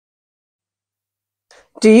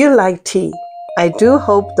Do you like tea? I do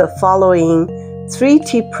hope the following 3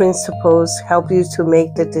 tea principles help you to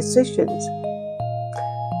make the decisions.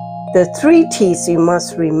 The 3 teas you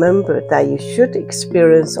must remember that you should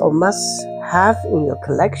experience or must have in your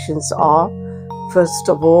collections are, first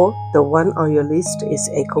of all, the one on your list is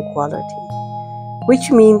eco-quality,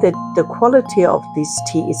 which means that the quality of this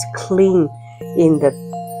tea is clean in the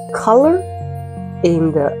color,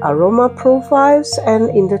 in the aroma profiles, and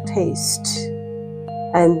in the taste.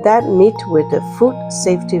 And that meet with the food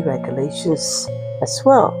safety regulations as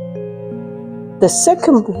well. The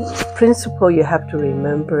second principle you have to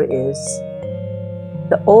remember is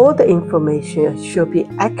that all the information should be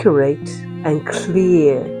accurate and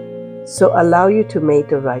clear, so allow you to make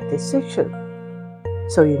the right decision,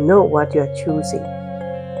 so you know what you are choosing.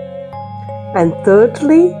 And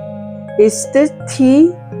thirdly, is the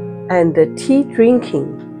tea and the tea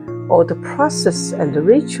drinking, or the process and the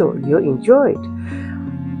ritual you enjoyed,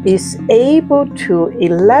 is able to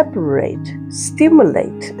elaborate,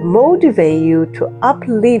 stimulate, motivate you to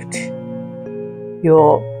uplift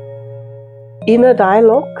your inner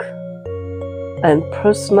dialogue and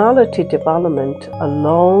personality development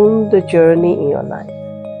along the journey in your life.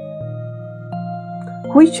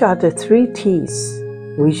 Which are the 3 teas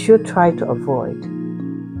we should try to avoid?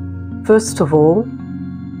 First of all,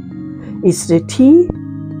 is the tea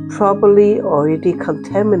probably already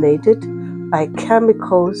contaminated by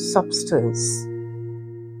chemical substance,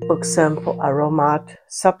 for example, aromatic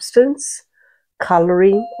substance,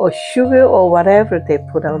 coloring, or sugar, or whatever they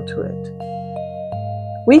put onto it.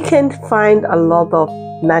 We can find a lot of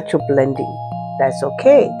natural blending, that's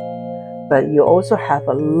okay, but you also have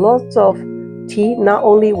a lot of tea, not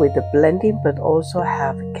only with the blending, but also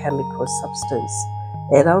have chemical substance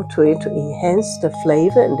add onto it to enhance the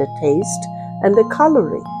flavor and the taste and the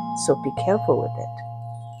coloring, so be careful with it.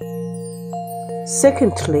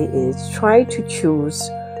 Secondly is try to choose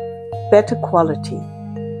better quality,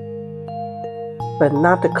 but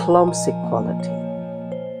not the clumsy quality.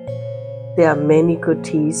 There are many good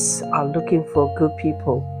teas are looking for good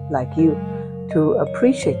people like you to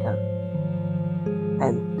appreciate them.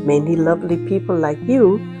 And many lovely people like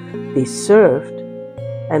you deserved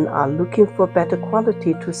and are looking for better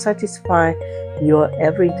quality to satisfy your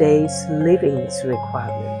everyday living's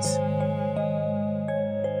requirements.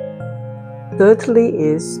 Thirdly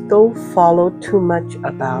is don't follow too much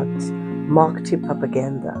about marketing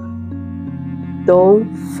propaganda.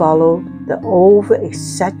 Don't follow the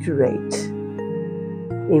over-exaggerate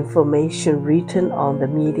information written on the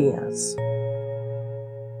medias.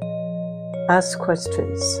 Ask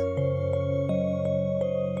questions.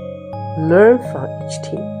 Learn from each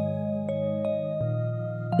tea.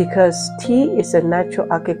 Because tea is a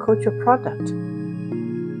natural agricultural product.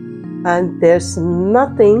 And there's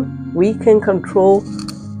nothing we can control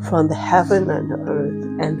from the heaven and the earth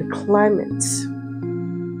and the climates.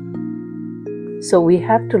 So we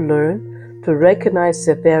have to learn to recognize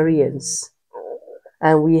the variance,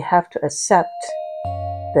 and we have to accept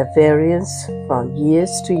the variance from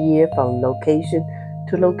years to year, from location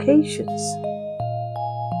to locations.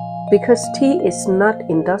 Because tea is not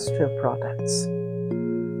industrial products.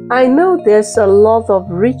 I know there's a lot of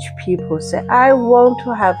rich people say, I want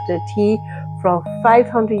to have the tea from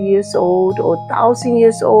 500 years old or 1,000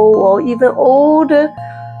 years old or even older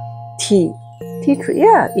tea.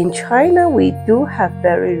 Yeah, in China we do have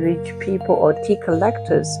very rich people or tea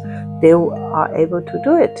collectors. They are able to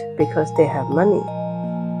do it because they have money.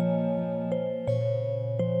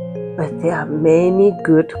 But there are many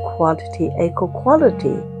good quality,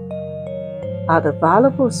 eco-quality are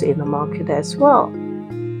available in the market as well.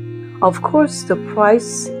 Of course, the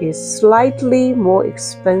price is slightly more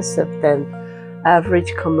expensive than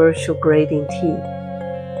average commercial grading tea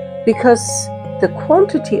because the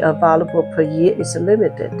quantity available per year is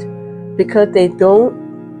limited because they don't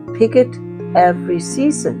pick it every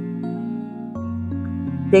season.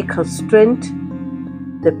 They constrain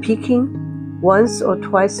the picking once or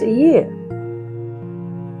twice a year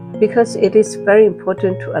because it is very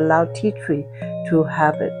important to allow tea tree to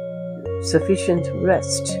have sufficient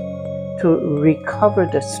rest to recover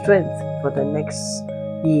the strength for the next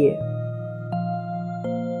year.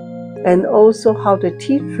 And also how the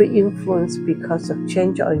tea tree influence because of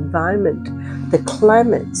change of environment, the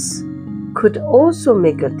climates could also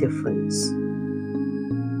make a difference.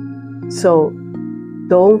 So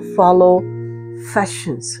don't follow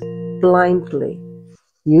fashions blindly.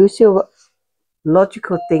 Use your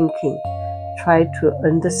logical thinking. Try to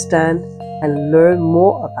understand and learn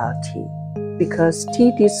more about tea. Because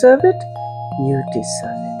tea deserves it, you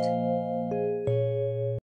deserve it.